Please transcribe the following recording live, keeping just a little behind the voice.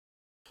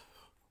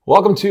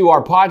Welcome to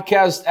our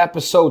podcast,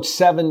 episode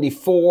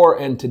 74,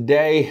 and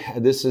today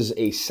this is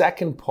a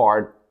second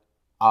part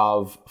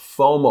of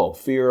FOMO,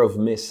 fear of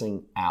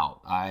missing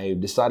out. I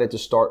decided to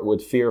start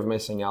with fear of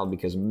missing out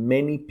because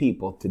many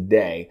people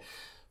today,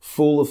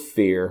 full of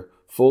fear,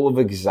 full of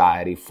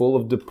anxiety, full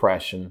of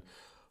depression,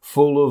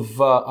 full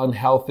of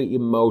unhealthy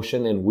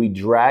emotion, and we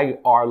drag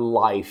our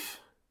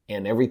life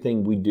and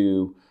everything we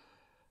do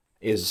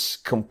is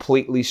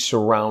completely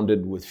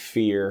surrounded with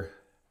fear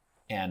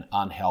and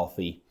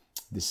unhealthy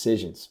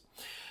decisions.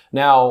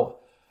 Now,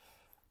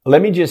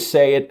 let me just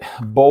say it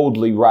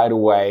boldly right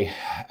away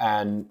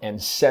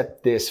and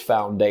set this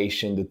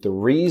foundation that the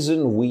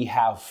reason we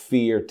have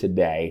fear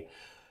today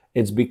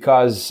is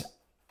because,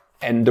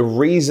 and the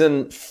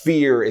reason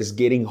fear is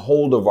getting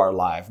hold of our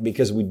life,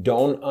 because we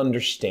don't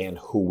understand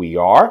who we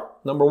are,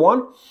 number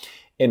one,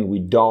 and we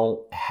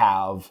don't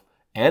have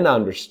and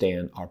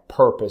understand our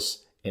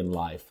purpose in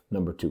life,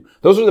 number two.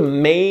 Those are the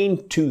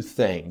main two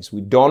things.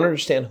 We don't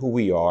understand who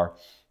we are.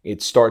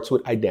 It starts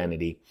with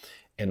identity.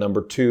 And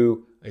number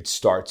two, it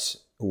starts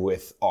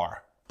with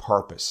our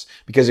purpose.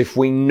 Because if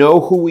we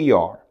know who we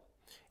are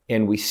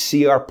and we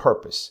see our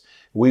purpose,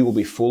 we will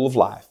be full of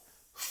life,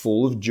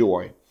 full of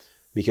joy,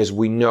 because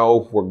we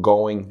know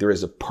there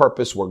is a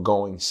purpose, we're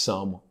going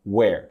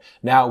somewhere.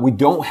 Now, we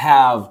don't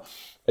have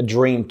a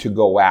dream to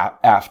go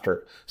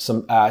after.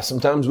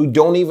 Sometimes we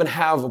don't even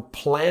have a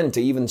plan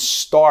to even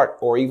start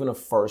or even a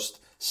first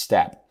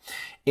step.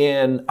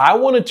 And I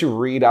wanted to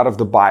read out of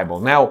the Bible.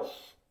 Now,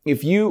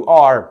 if you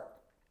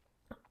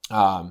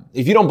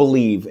don't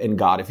believe in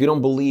God, if you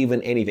don't believe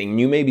in anything,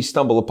 you maybe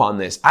stumble upon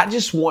this, I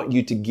just want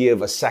you to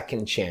give a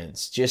second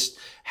chance. Just,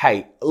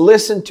 hey,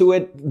 listen to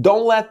it.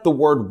 Don't let the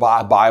word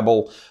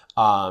Bible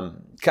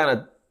kind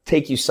of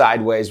take you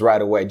sideways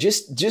right away.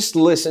 Just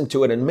listen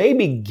to it and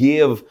maybe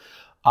give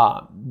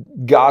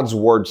God's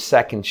word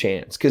second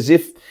chance. Because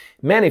if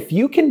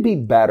you can be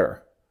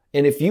better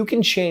and if you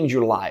can change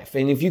your life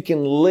and if you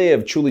can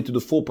live truly to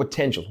the full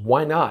potential,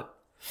 why not?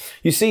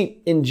 You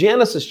see, in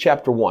Genesis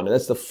chapter 1, and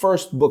that's the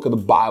first book of the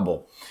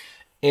Bible,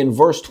 in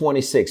verse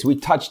 26, we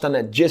touched on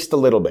that just a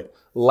little bit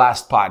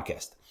last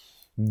podcast.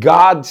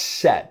 God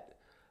said,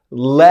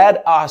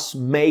 "Let us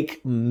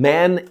make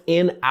men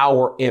in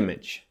our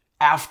image,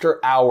 after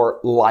our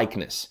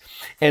likeness,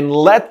 and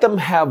let them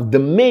have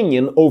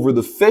dominion over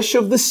the fish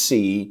of the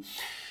sea,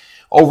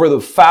 over the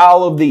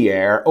fowl of the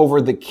air, over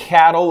the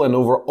cattle, and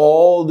over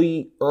all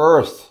the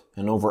earth,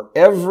 and over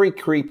every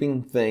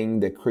creeping thing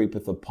that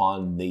creepeth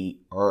upon the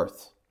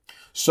earth."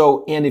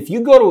 So, and if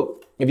you go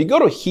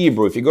to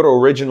Hebrew, if you go to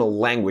original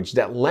language,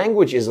 that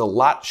language is a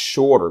lot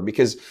shorter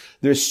because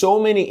there's so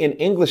many in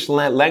English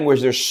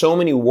language. There's so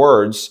many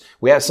words.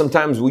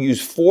 Sometimes we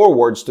use 4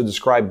 words to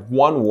describe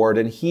one word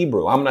in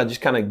Hebrew. I'm going to just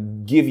kind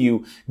of give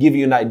you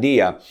an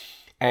idea.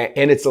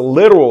 And it's a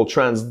literal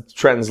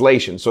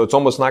translation. So it's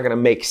almost not going to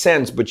make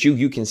sense, but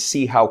you can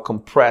see how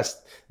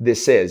compressed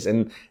this is.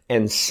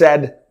 And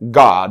said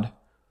God,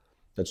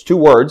 that's 2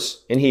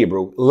 words in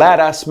Hebrew, let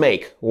us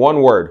make,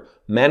 1 word,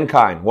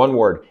 mankind, 1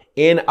 word,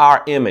 in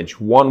our image,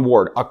 1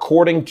 word,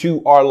 according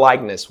to our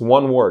likeness,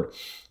 1 word,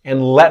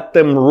 and let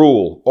them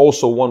rule,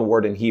 also 1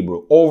 word in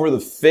Hebrew, over the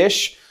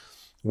fish,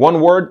 1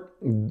 word,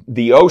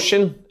 the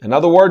ocean,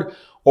 another word,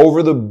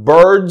 over the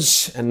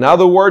birds,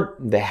 another word,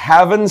 the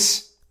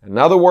heavens,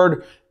 another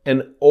word,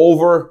 and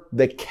over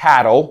the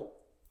cattle,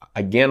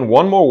 again,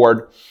 1 more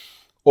word,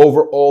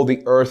 over all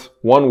the earth,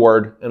 1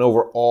 word, and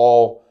over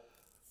all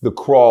the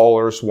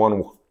crawlers,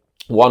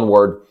 one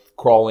word,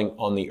 crawling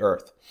on the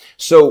earth.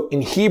 So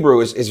in Hebrew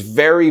is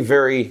very,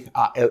 very,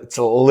 it's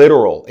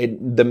literal.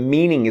 The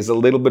meaning is a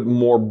little bit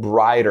more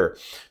brighter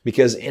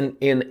because in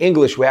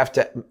English we have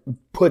to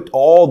put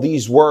all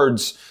these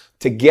words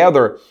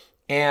together,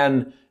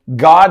 and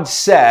God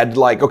said,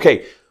 like,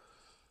 okay,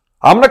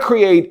 I'm going to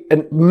create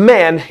a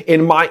man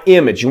in my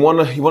image. You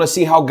want to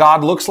see how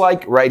God looks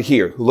like? Right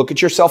here. Look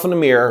at yourself in the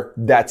mirror.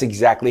 That's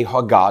exactly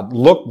how God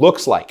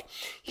looks like.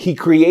 He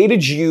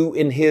created you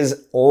in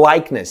his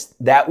likeness.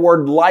 That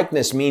word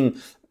likeness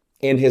means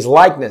in his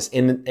likeness,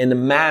 in the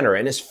manner,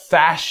 in his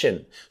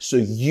fashion. So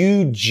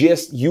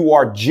you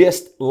are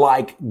just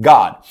like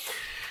God.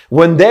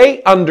 When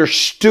they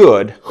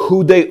understood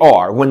who they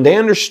are, when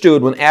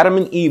Adam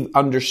and Eve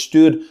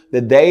understood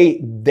that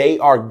they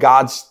are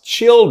God's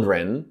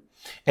children,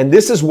 and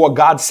this is what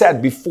God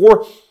said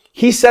before,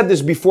 he said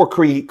this before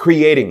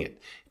creating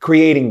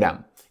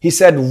them. He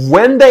said,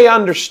 when they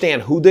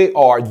understand who they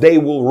are, they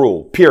will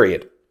rule,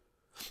 period.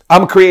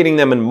 I'm creating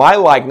them in my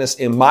likeness,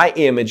 in my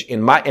image,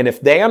 and if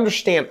they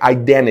understand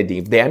identity,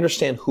 if they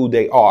understand who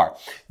they are,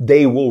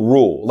 they will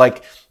rule.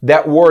 Like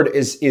that word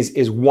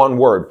is 1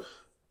 word.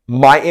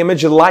 My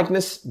image and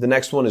likeness, the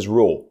next one is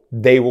rule.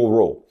 They will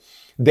rule.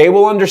 They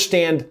will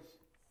understand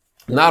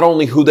not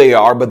only who they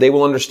are, but they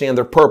will understand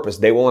their purpose.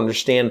 They will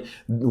understand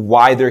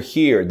why they're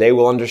here. They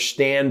will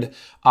understand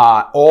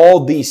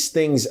all these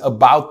things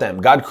about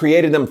them. God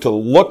created them to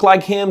look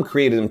like him,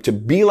 created them to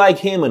be like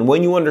him. And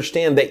when you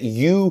understand that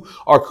you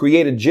are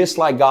created just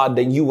like God,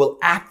 then you will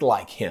act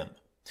like him.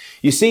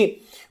 You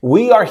see,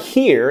 We are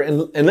here,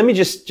 and let me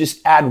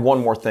just add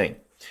one more thing.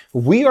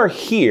 We are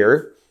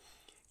here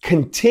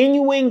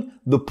continuing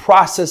the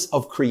process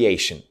of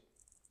creation.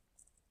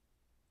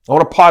 I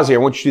want to pause here.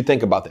 I want you to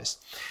think about this.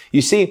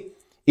 You see,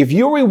 if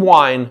you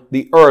rewind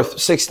the earth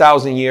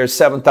 6,000 years,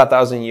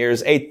 7,000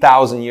 years,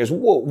 8,000 years,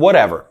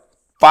 whatever,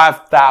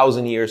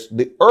 5,000 years,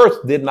 the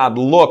earth did not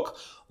look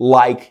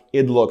like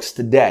it looks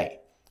today,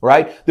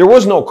 right? There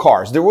was no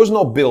cars. There was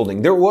no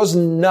building. There was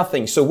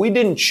nothing. So we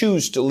didn't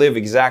choose to live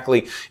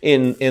exactly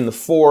in the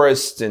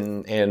forest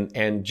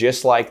and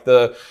just like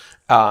the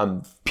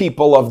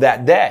people of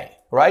that day,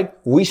 right?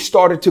 We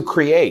started to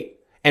create.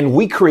 And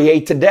we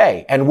create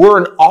today. And we're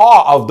in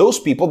awe of those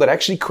people that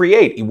actually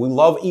create. We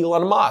love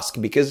Elon Musk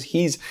because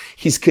he's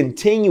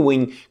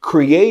continuing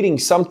creating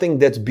something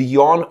that's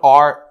beyond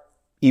our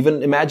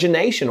even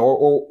imagination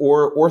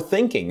or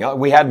thinking.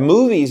 We had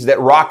movies that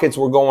rockets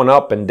were going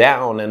up and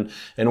down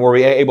and were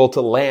able to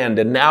land.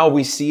 And now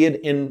we see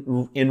it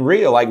in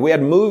real. Like we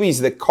had movies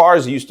that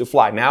cars used to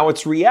fly. Now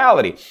it's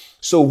reality.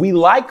 So we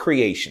like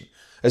creation.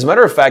 As a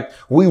matter of fact,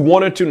 we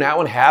wanted to now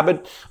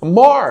inhabit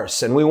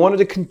Mars, and we wanted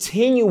to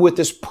continue with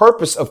this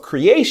purpose of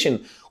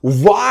creation.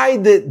 Why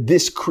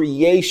this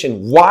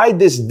creation? Why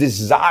this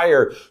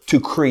desire to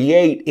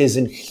create is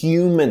in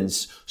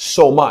humans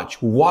so much?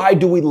 Why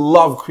do we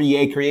love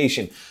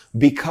creation?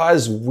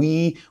 Because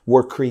we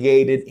were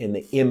created in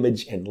the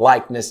image and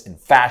likeness and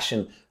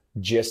fashion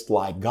just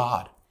like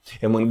God.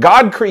 And when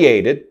God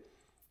created,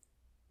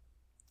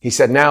 He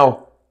said,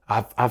 now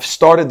I've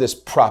started this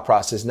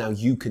process, now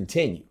you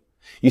continue.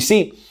 You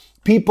see,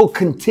 people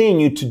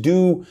continue to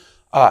do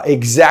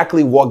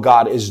exactly what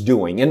God is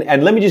doing.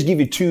 And let me just give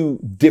you two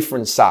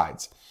different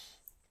sides.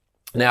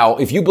 Now,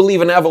 if you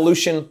believe in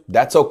evolution,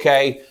 that's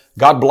okay.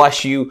 God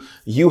bless you.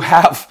 You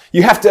have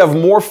to have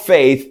more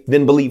faith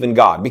than believe in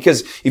God.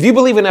 Because if you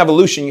believe in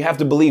evolution, you have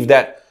to believe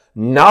that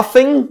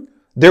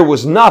there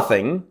was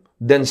nothing,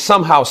 then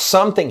somehow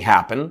something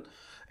happened.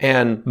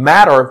 And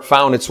matter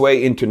found its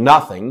way into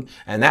nothing,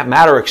 and that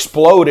matter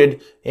exploded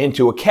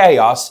into a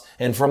chaos,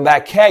 and from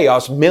that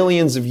chaos,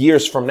 millions of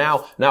years from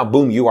now,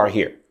 boom, you are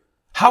here.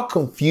 How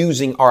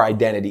confusing our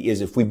identity is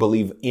if we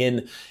believe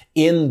in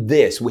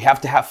this. We have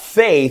to have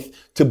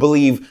faith to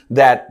believe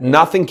that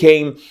nothing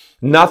came,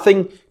 now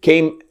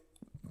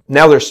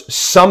there's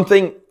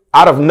something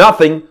out of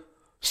nothing,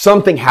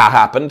 something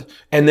happened,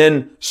 and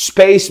then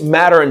space,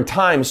 matter, and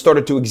time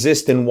started to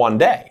exist in one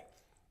day.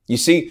 You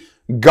see,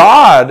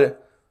 God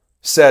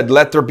said,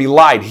 let there be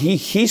light.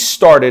 He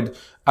started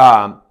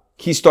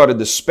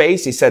the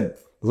space. He said,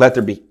 let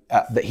there be,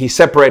 he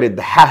separated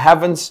the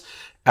heavens,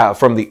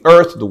 from the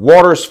earth, the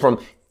waters,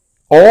 from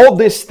all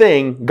this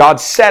thing. God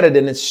said it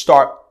and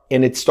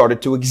it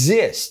started to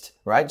exist,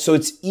 right? So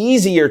it's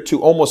easier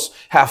to almost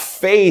have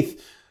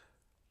faith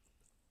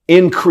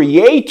in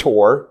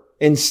creator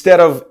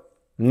instead of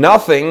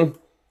nothing,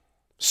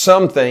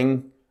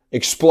 something,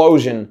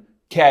 explosion,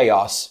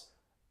 chaos.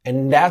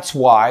 And that's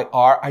why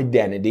our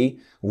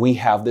identity, we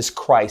have this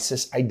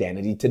crisis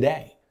identity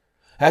today.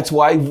 That's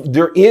why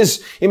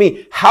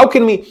how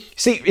can we,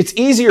 see, it's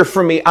easier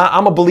for me,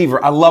 I'm a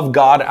believer, I love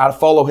God, I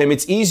follow Him.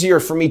 It's easier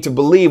for me to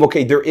believe,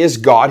 okay, there is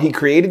God, He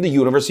created the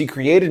universe, He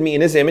created me in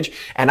His image,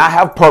 and I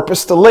have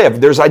purpose to live.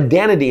 There's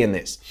identity in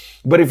this.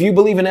 But if you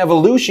believe in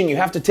evolution, you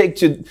have to take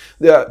to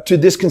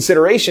this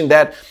consideration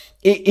that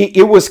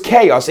it was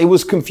chaos, it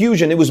was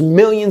confusion, it was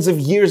millions of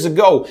years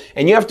ago.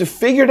 And you have to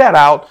figure that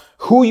out,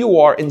 who you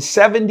are in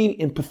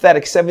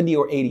pathetic 70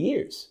 or 80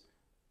 years.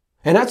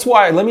 And that's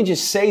why, let me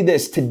just say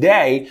this,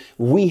 today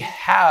we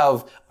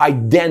have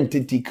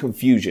identity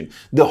confusion,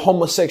 the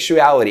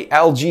homosexuality,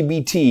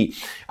 LGBT,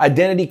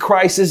 identity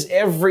crisis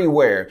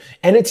everywhere.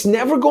 And it's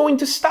never going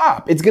to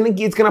stop. It's going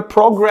to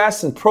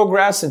progress and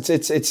progress.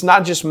 It's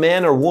not just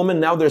man or woman.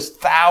 Now there's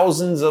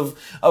thousands of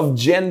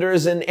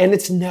genders and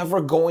it's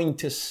never going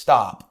to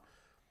stop.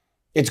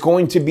 It's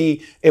going to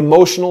be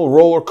emotional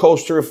roller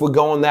coaster if we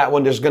go on that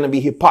one. There's going to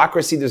be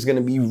hypocrisy. There's going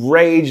to be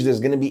rage.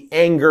 There's going to be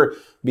anger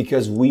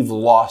because we've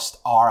lost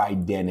our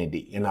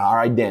identity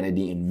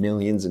in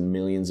millions and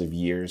millions of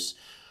years.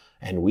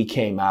 And we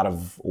came out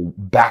of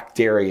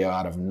bacteria,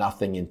 out of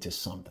nothing into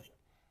something.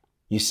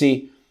 You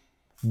see,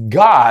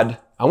 God,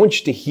 I want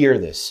you to hear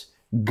this.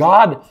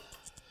 God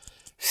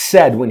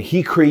said when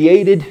He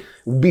created,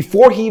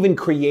 before He even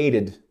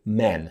created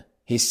men,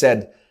 He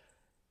said,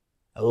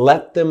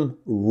 let them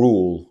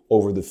rule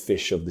over the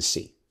fish of the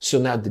sea. So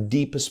now the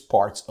deepest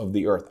parts of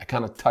the earth. I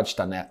kind of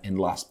touched on that in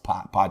the last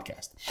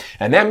podcast.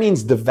 And that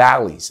means the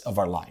valleys of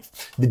our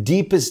life. The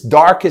deepest,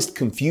 darkest,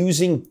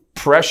 confusing,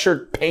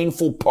 pressured,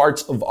 painful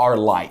parts of our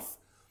life.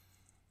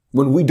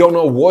 When we don't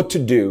know what to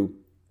do,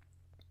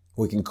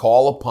 we can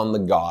call upon the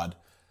God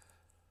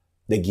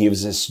that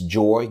gives us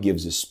joy,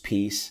 gives us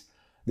peace,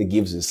 that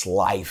gives us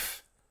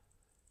life.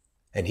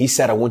 And He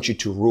said, I want you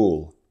to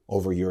rule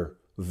over your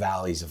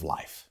valleys of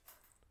life.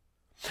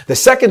 The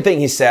second thing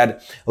he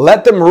said,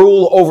 let them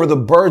rule over the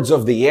birds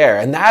of the air.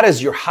 And that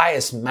is your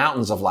highest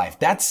mountains of life.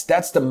 That's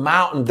the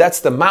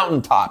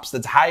mountaintops.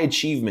 That's high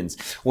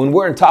achievements. When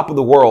we're on top of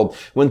the world,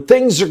 when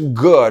things are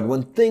good,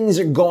 when things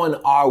are going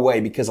our way,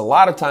 because a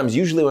lot of times,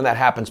 usually when that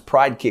happens,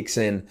 pride kicks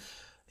in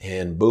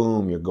and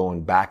boom, you're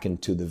going back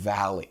into the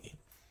valley.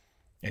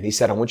 And he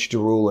said, I want you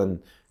to rule in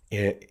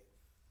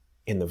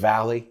the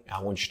valley.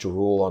 I want you to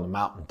rule on the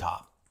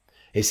mountaintop.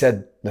 He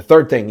said, the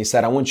third thing, he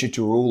said, I want you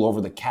to rule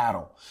over the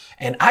cattle.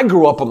 And I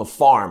grew up on the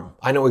farm.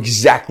 I know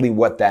exactly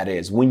what that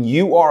is. When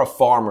you are a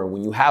farmer,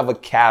 when you have a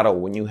cattle,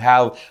 when you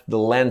have the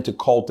land to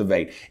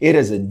cultivate, it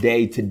is a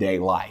day-to-day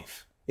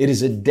life. It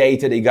is a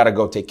day-to-day. You got to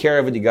go take care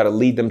of it. You got to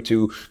lead them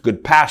to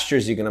good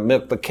pastures. You're going to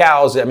milk the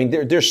cows. I mean,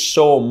 there's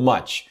so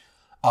much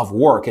of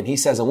work. And he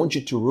says, I want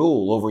you to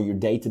rule over your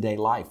day-to-day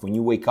life. When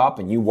you wake up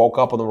and you woke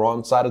up on the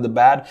wrong side of the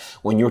bed,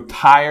 when you're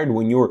tired,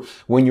 when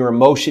your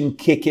emotion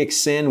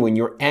kicks in, when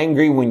you're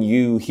angry, when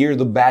you hear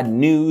the bad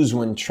news,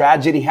 when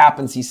tragedy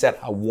happens, he said,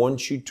 I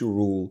want you to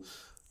rule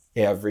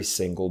every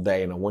single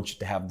day. And I want you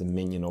to have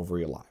dominion over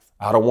your life.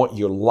 I don't want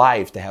your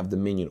life to have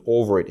dominion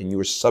over it. And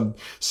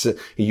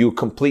you're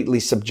completely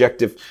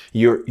subjective.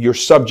 You're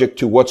subject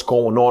to what's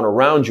going on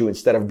around you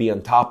instead of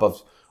being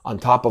on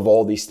top of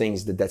all these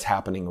things that's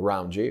happening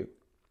around you.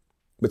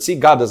 But see,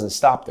 God doesn't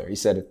stop there. He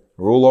said,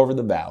 rule over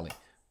the valley,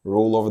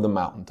 rule over the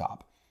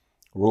mountaintop,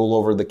 rule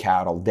over the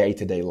cattle,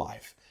 day-to-day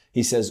life.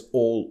 He says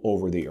all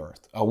over the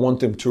earth. I want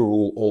them to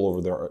rule all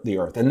over the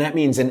earth. And that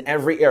means in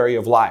every area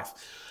of life,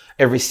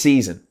 every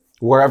season,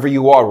 wherever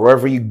you are,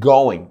 wherever you're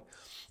going.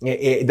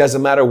 It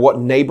doesn't matter what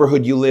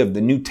neighborhood you live,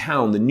 the new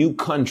town, the new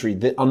country,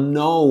 the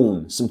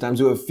unknown.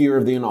 Sometimes we have fear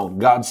of the unknown.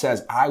 God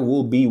says, I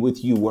will be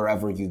with you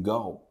wherever you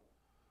go.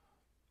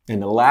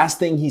 And the last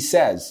thing he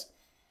says,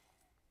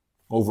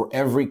 over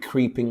every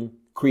creeping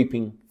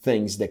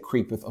things that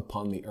creepeth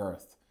upon the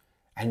earth.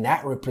 And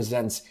that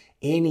represents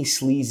any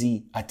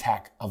sleazy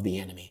attack of the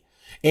enemy.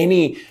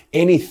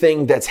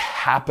 Anything that's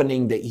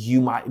happening that you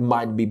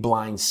might be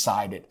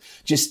blindsided.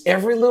 Just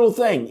every little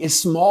thing, is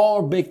small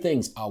or big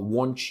things. I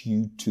want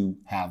you to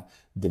have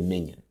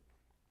dominion.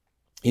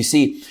 You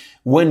see,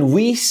 when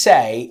we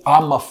say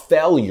I'm a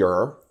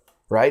failure,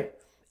 right?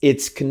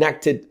 It's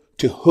connected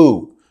to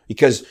who?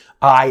 Because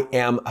I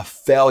am a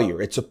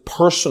failure. It's a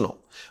personal.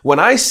 When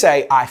I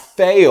say I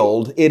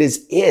failed,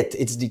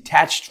 it's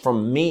detached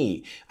from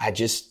me. I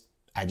just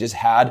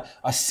had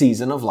a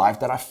season of life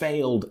that I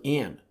failed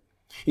in.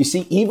 You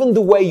see, even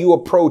the way you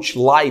approach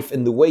life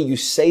and the way you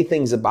say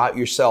things about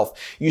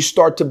yourself, you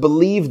start to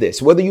believe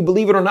this, whether you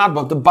believe it or not.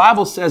 But the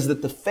Bible says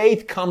that the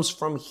faith comes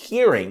from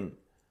hearing,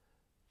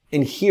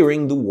 and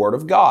hearing the word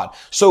of God.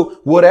 So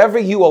whatever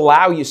you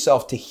allow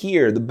yourself to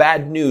hear, the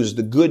bad news,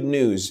 the good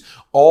news,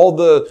 all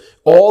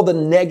the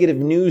negative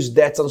news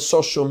that's on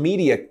social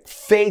media,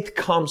 faith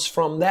comes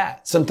from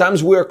that.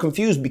 Sometimes we're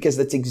confused because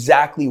that's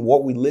exactly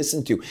what we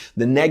listen to.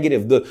 The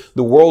negative,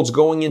 the world's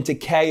going into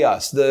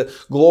chaos, the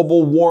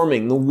global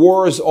warming, the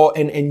wars,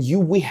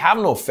 we have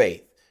no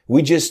faith.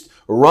 We just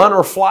run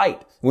or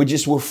flight.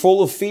 We're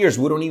full of fears.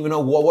 We don't even know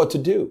what to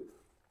do.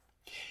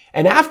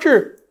 And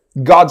after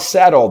God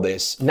said all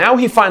this, now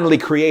he finally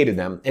created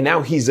them, and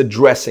now he's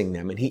addressing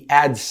them, and he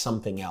adds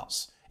something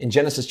else. In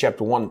Genesis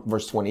chapter 1,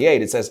 verse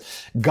 28, it says,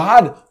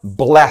 God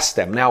blessed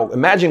them. Now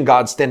imagine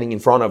God standing in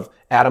front of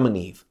Adam and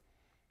Eve,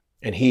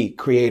 and he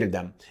created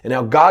them. And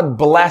now God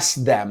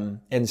blessed them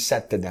and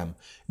said to them,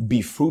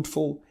 be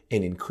fruitful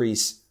and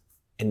increase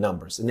in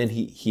numbers. And then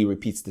he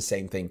repeats the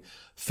same thing.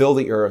 Fill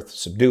the earth,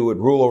 subdue it,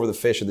 rule over the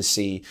fish of the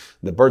sea,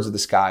 the birds of the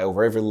sky,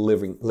 over every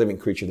living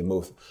creature that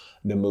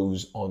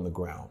moves on the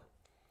ground.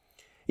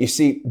 You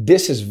see,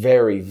 this is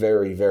very,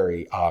 very,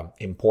 very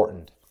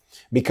important,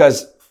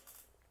 because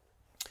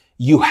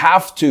you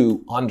have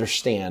to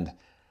understand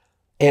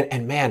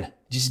and man,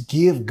 just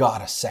give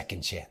God a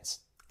second chance.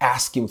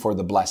 Ask him for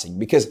the blessing,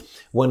 because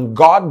when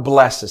God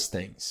blesses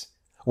things,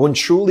 when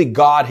truly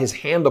God, his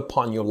hand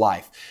upon your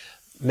life,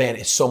 man,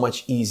 it's so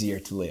much easier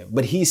to live.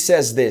 But he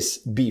says this,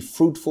 be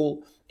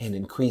fruitful and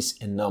increase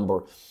in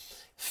number,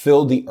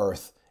 fill the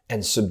earth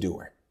and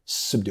subdue it.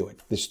 Subdue it.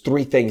 There's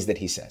three things that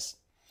he says.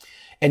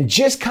 And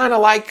just kind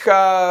of like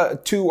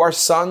to our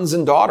sons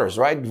and daughters,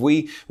 right?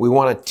 We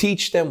want to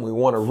teach them. We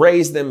want to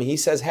raise them. He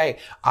says, hey,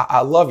 I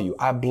love you.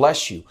 I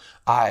bless you.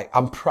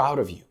 I'm proud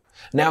of you.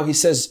 Now he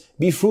says,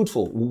 be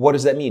fruitful. What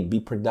does that mean? Be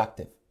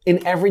productive.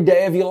 In every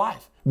day of your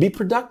life, be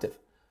productive.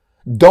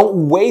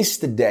 Don't waste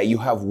the day. You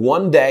have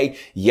one day.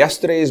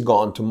 Yesterday is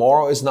gone.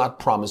 Tomorrow is not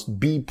promised.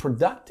 Be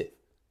productive.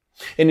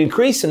 An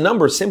increase in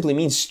number simply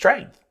means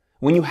strength.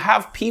 When you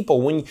have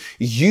people, when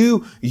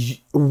you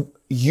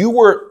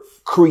were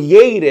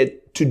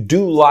created to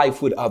do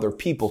life with other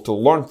people, to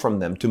learn from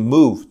them, to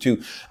move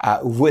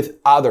with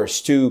others,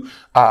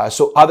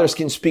 so others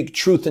can speak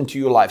truth into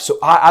your life, so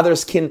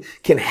others can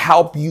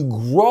help you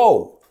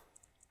grow.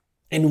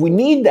 And we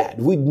need that.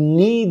 We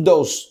need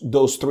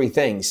those three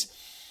things.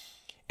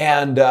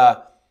 And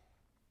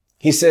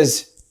he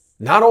says,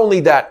 not only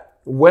that,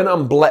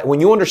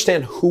 when you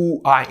understand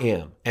who I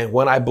am and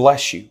when I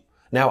bless you,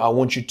 Now I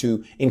want you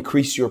to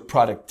increase your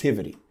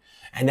productivity.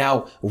 And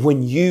now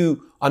when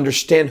you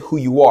understand who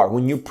you are,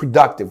 when you're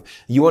productive,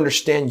 you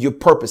understand your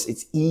purpose,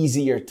 it's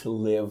easier to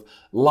live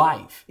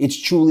life. It's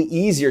truly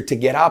easier to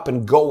get up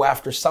and go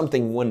after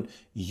something when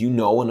you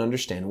know and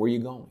understand where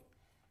you're going.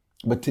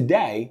 But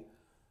today,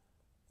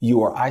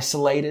 you are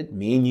isolated,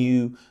 me and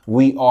you,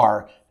 we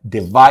are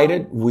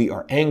divided, we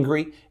are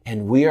angry,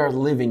 and we are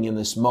living in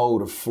this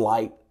mode of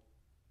fight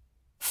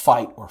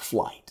or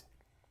flight.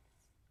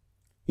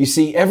 You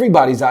see,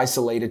 everybody's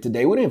isolated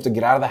today. We don't have to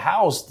get out of the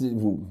house.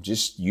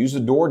 Just use the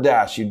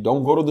DoorDash. You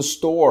don't go to the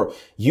store.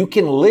 You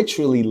can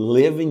literally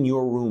live in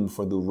your room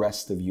for the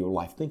rest of your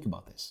life. Think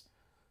about this.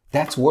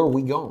 That's where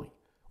we're going.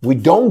 We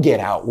don't get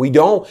out. We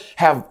don't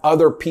have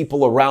other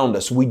people around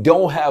us. We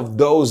don't have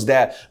those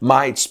that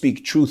might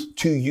speak truth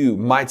to you,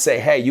 might say,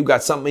 hey, you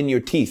got something in your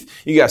teeth.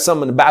 You got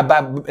something in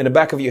the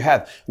back of your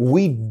head.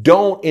 We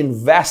don't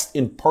invest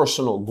in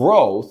personal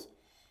growth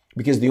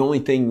because the only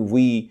thing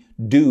we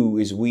do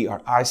is we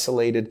are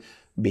isolated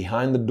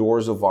behind the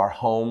doors of our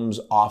homes,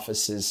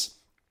 offices.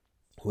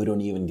 We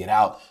don't even get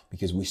out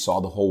because we saw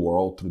the whole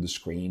world through the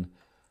screen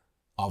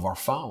of our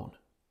phone.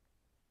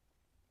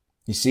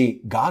 You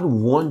see, God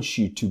wants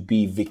you to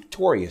be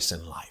victorious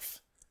in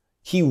life.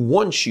 He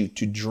wants you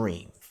to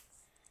dream.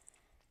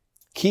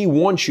 He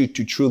wants you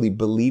to truly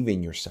believe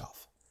in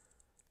yourself.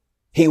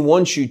 He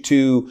wants you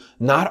to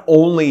not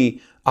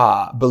only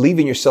believe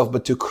in yourself,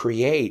 but to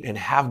create and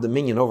have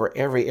dominion over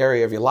every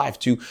area of your life.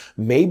 To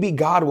maybe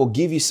God will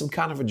give you some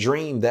kind of a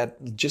dream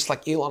that just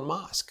like Elon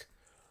Musk.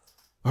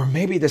 Or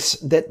maybe this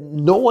that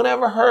no one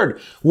ever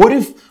heard. What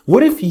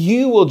if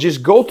you will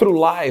just go through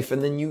life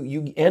and then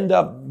you end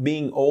up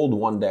being old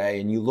one day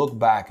and you look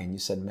back and you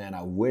said, man,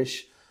 I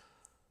wish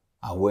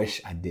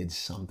I did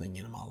something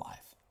in my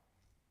life.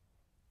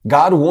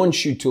 God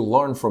wants you to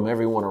learn from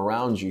everyone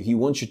around you. He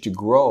wants you to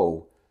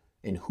grow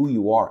in who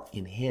you are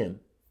in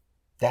Him.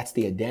 That's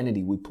the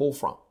identity we pull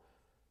from.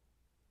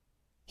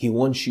 He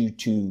wants you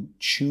to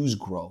choose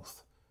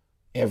growth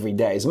every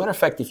day. As a matter of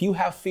fact, if you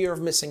have fear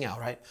of missing out,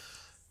 right?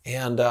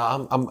 And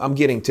I'm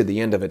getting to the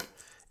end of it,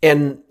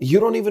 and you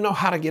don't even know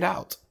how to get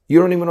out. You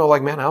don't even know,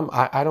 like, man,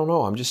 I don't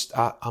know.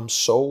 I'm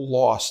so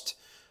lost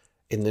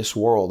in this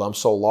world. I'm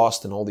so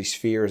lost in all these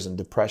fears and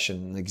depression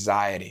and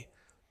anxiety.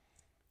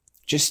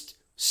 Just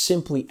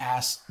simply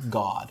ask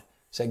God.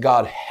 Say,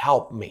 God,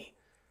 help me.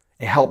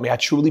 Help me. I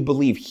truly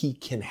believe He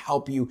can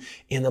help you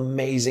in an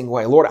amazing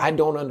way. Lord, I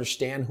don't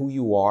understand who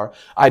you are.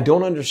 I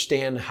don't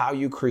understand how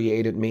you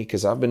created me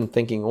because I've been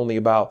thinking only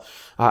about,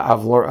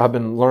 I've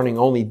been learning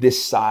only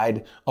this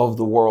side of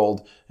the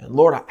world. And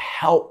Lord,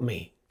 help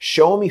me.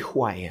 Show me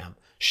who I am.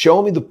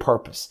 Show me the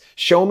purpose.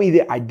 Show me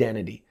the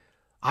identity.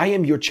 I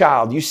am your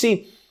child. You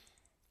see,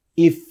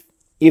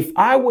 if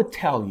I would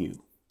tell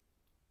you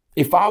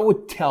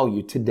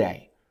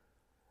today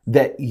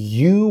that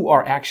you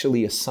are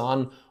actually a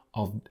son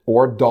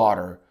or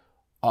daughter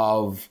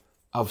of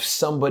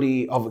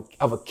somebody, of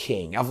a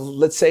king,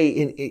 let's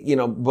say,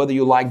 whether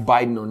you like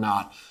Biden or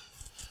not,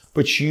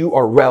 but you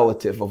are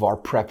relative of our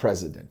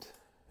president.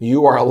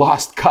 You are a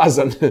lost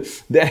cousin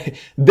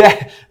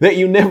that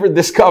you never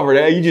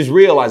discovered. You just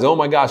realize, oh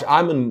my gosh,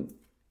 I'm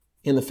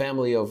in the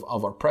family of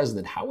our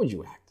president. How would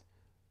you act?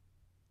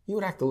 You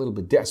would act a little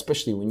bit different,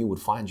 especially when you would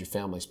find your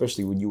family,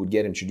 especially when you would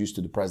get introduced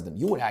to the president.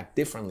 You would act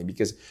differently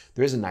because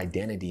there is an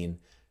identity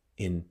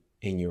in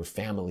your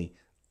family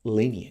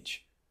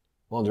lineage.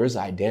 Well, there is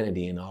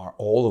identity in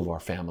all of our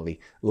family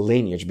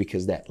lineage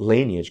because that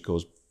lineage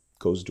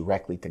goes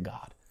directly to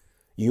God.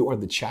 You are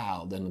the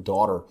child and a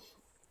daughter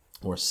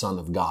or a son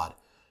of God,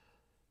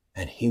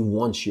 and He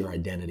wants your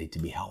identity to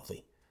be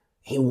healthy.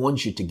 He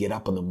wants you to get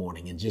up in the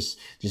morning and just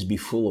be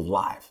full of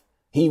life.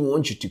 He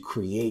wants you to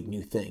create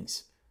new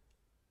things,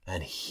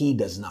 and He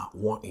does not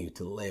want you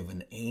to live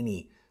in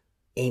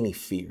any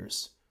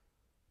fears,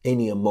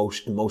 any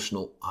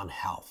emotional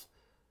unhealth.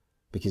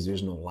 Because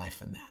there's no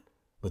life in that.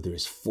 But there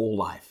is full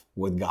life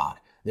with God.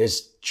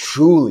 There's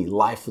truly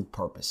life with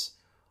purpose,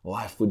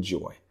 life with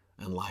joy,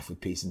 and life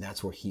with peace. And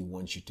that's where He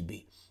wants you to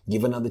be.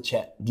 Give another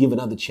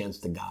chance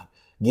to God.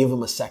 Give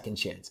Him a second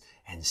chance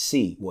and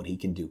see what He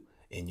can do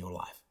in your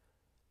life.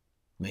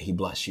 May He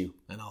bless you,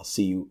 and I'll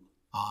see you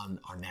on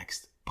our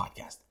next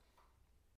podcast.